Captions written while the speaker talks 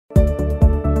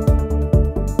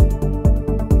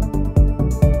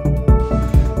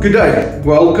Good day,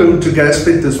 welcome to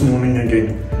GasPet this morning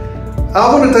again.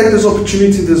 I want to take this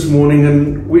opportunity this morning,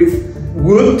 and we've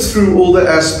worked through all the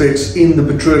aspects in the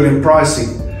petroleum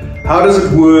pricing. How does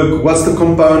it work, what's the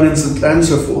components, and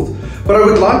so forth. But I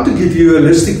would like to give you a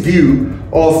holistic view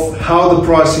of how the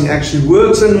pricing actually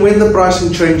works and when the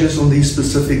pricing changes on these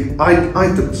specific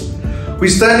items. We're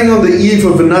standing on the eve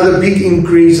of another big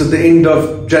increase at the end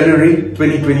of January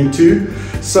 2022.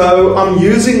 So I'm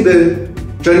using the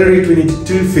January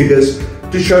 22 figures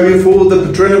to show you for the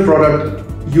petroleum product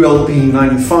ULP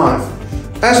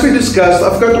 95. As we discussed,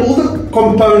 I've got all the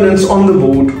components on the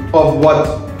board of what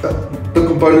the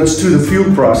components to the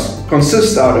fuel price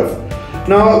consist out of.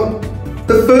 Now,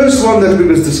 the first one that we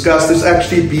was discussed is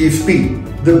actually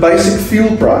BFP, the basic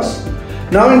fuel price.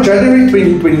 Now in January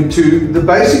 2022, the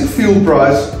basic fuel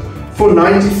price for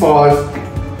 95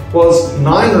 was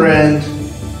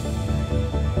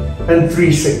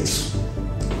R9.03.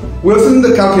 Within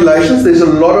the calculations, there's a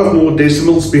lot of more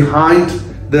decimals behind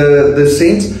the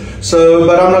cents,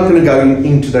 but I'm not going to go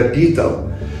into that detail.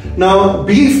 Now,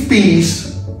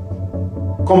 BFP's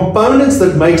components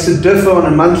that makes it differ on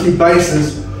a monthly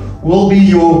basis will be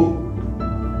your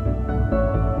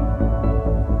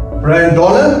rand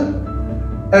dollar,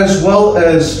 as well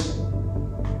as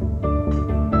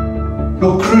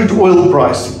your crude oil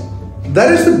pricing.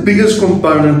 That is the biggest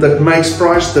component that makes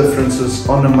price differences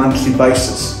on a monthly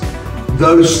basis.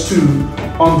 Those two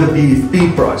on the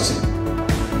BFP pricing.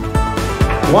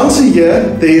 Once a year,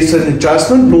 there is an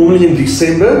adjustment, normally in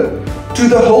December, to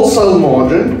the wholesale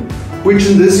margin, which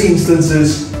in this instance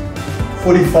is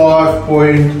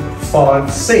 45.5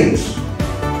 cents.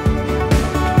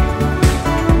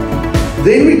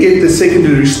 Then we get the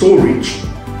secondary storage.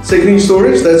 Secondary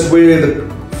storage, that's where the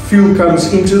fuel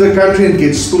comes into the country and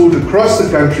gets stored across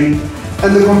the country,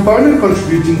 and the component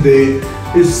contributing there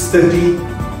is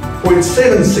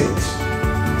 30.7 cents.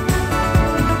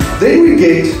 Then we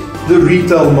get the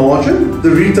retail margin.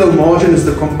 The retail margin is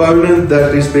the component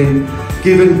that has been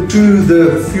given to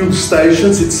the fuel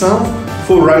stations itself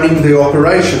for running the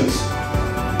operations.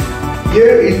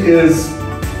 Here it is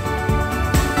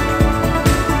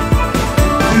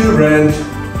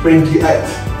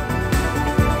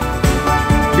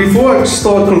R2.28. Before I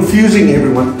start confusing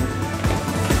everyone,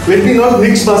 let me not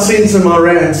mix my cents and my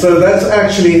rand. So that's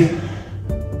actually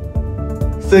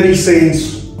 30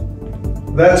 cents,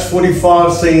 that's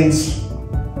 45 cents,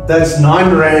 that's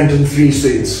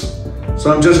R9.03.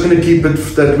 So I'm just going to keep it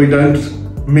that we don't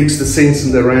mix the cents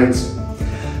and the rands.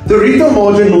 The retail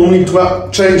margin normally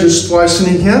changes twice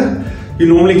in a year. You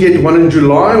normally get one in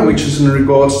July, which is in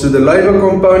regards to the labor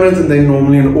component, and then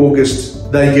normally in August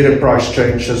they get a price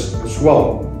change as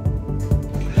well.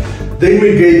 Then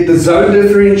we get the zone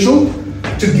differential.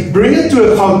 To bring it to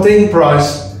a Gauteng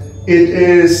price, it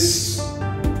is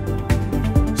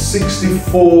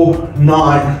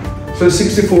 64.9, so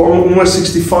 64, almost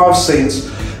 65 cents.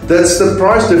 That's the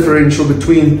price differential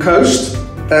between coast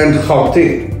and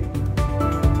Gauteng.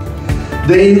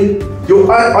 Then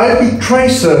your IP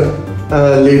Tracer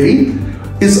Levy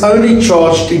is only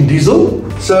charged in diesel,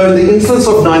 so in the instance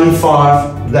of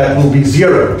 95, that will be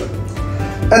 0.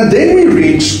 And then we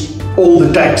reach all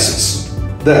the taxes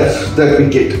that we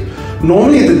get.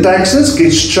 Normally the taxes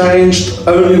gets changed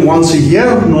only once a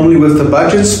year, normally with the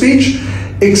budget speech,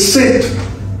 except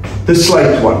the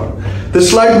Slate one. The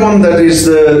Slate one, that is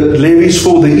the levies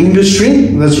for the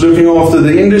industry, that's looking after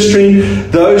the industry,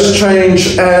 those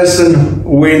change as and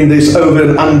when there's over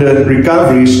and under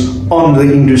recoveries on the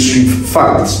industry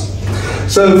funds.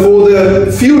 So for the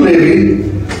fuel levy,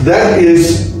 that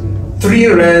is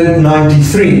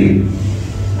R3.93.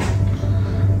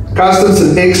 Customs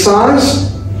and excise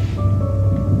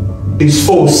is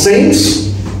 4 cents.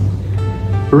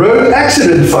 Road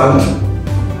accident fund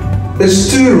is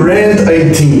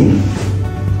R2.18.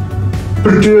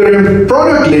 Petroleum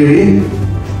product levy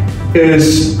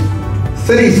is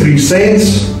 33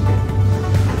 cents,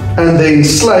 and then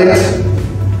Slate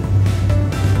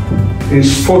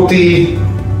is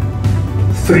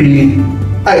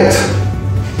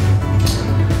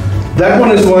 43.8. That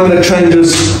one is one that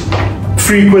changes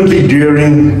frequently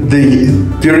during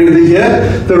the year.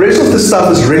 The rest of the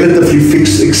stuff is relatively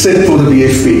fixed except for the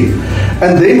BFP.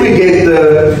 And then we get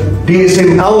the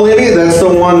DSML levy. That's the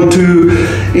one to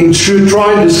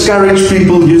try and discourage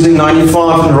people using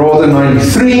 95 and rather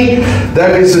 93.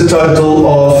 That is a total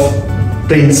of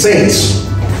 10 cents.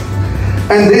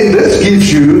 And then this gives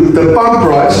you the pump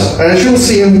price, as you'll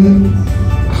see in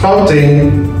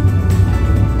Gauteng,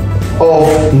 of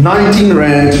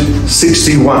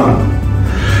R19.61.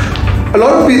 A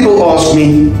lot of people ask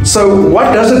me, so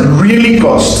what does it really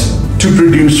cost to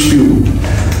produce fuel?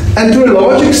 And to a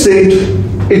large extent,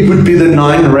 it would be the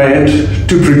 9 Rand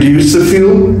to produce the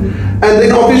fuel. And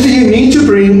then obviously you need to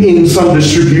bring in some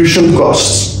distribution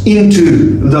costs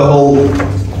into the whole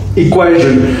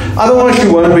equation. Otherwise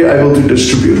you won't be able to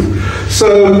distribute.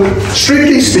 So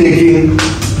strictly speaking,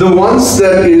 the ones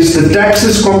that is the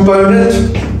taxes component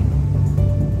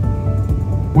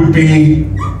would be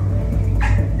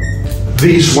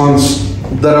these ones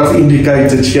that I've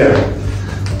indicated here.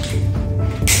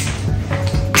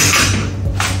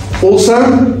 Also,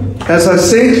 as I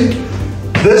said,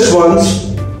 these ones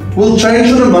will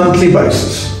change on a monthly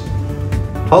basis.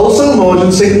 Wholesale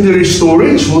margin secondary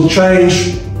storage will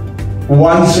change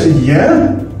once a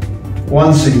year.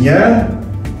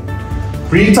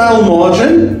 Retail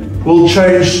margin will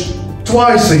change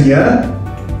twice a year.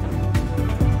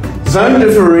 Zone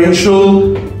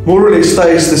differential more or less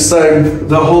stays the same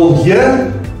the whole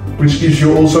year, which gives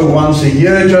you also once a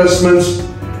year adjustments.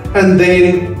 And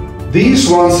then these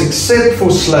ones, except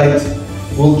for Slate,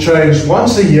 will change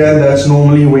once a year. That's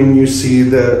normally when you see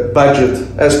the budget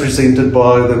as presented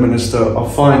by the Minister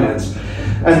of Finance.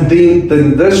 And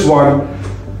then this one,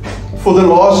 for the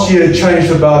last year,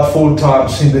 changed about 4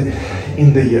 times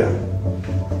in the year.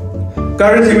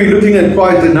 Currently, we're looking at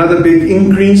quite another big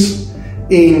increase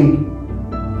in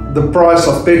the price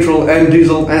of petrol and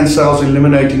diesel and sales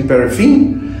eliminating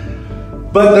paraffin.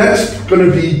 But that's going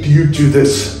to be due to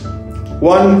this.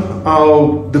 One,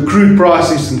 the crude price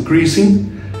is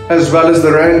increasing, as well as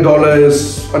the rand dollar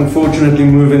is unfortunately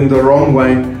moving the wrong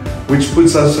way, which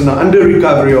puts us in an under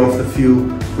recovery of the fuel,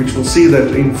 which will see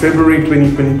that in February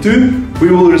 2022,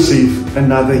 we will receive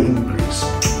another increase.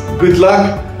 Good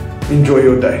luck, enjoy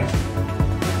your day.